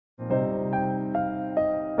Wanyong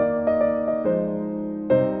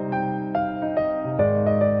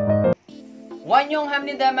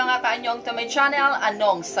hamnida mga kaanyong to my channel,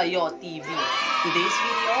 AnongSayoTv. Today's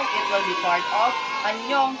video, it will be part of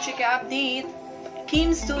Anyong Chika Update.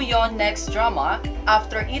 Kim Soo Hyun next drama,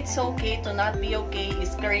 After It's Okay to Not Be Okay,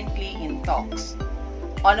 is currently in talks.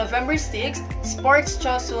 On November 6th, Sports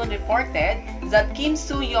Chosun reported that Kim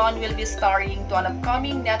Soo Hyun will be starring to an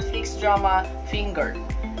upcoming Netflix drama, Finger.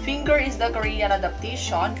 Finger is the Korean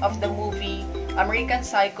adaptation of the movie American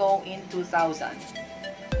Psycho in 2000.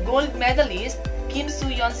 Gold medalist Kim Soo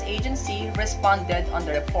Hyun's agency responded on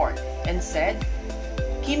the report and said,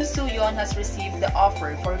 Kim Soo Hyun has received the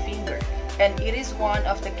offer for Finger, and it is one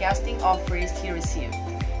of the casting offers he received.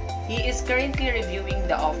 He is currently reviewing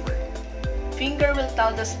the offer. Finger will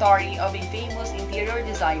tell the story of a famous interior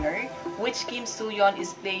designer, which Kim Soo Hyun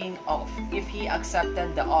is playing off if he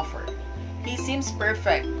accepted the offer. He seems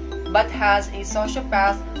perfect, but has a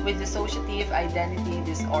sociopath with dissociative identity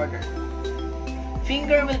disorder.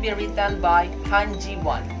 Finger will be written by Han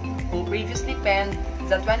Ji-won, who previously penned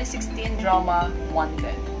the 2016 drama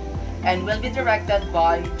Wanted, and will be directed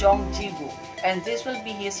by Jong Ji-woo, and this will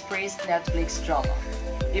be his first Netflix drama.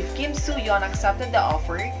 If Kim Soo Hyun accepted the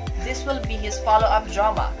offer, this will be his follow-up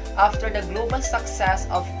drama after the global success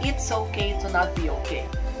of It's Okay to Not Be Okay.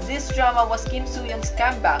 This drama was Kim Soo Hyun's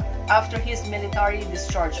comeback after his military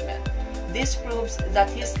dischargement. This proves that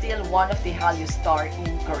he's still one of the Hallyu stars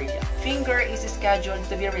in Korea. Finger is scheduled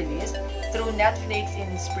to be released through Netflix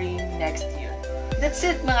in spring next year. That's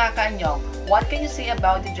it mga kaanyong. What can you say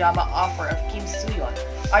about the drama offer of Kim Soo Hyun?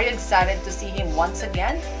 Are you excited to see him once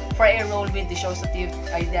again for a role with dissociative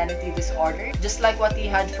identity disorder, just like what he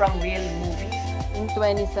had from Real Movie in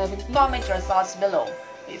 2017? Comment your thoughts below.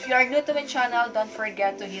 If you are new to my channel, don't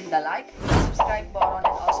forget to hit the like, subscribe button, and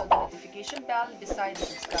also the notification bell beside the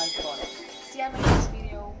subscribe button. See you in my next video.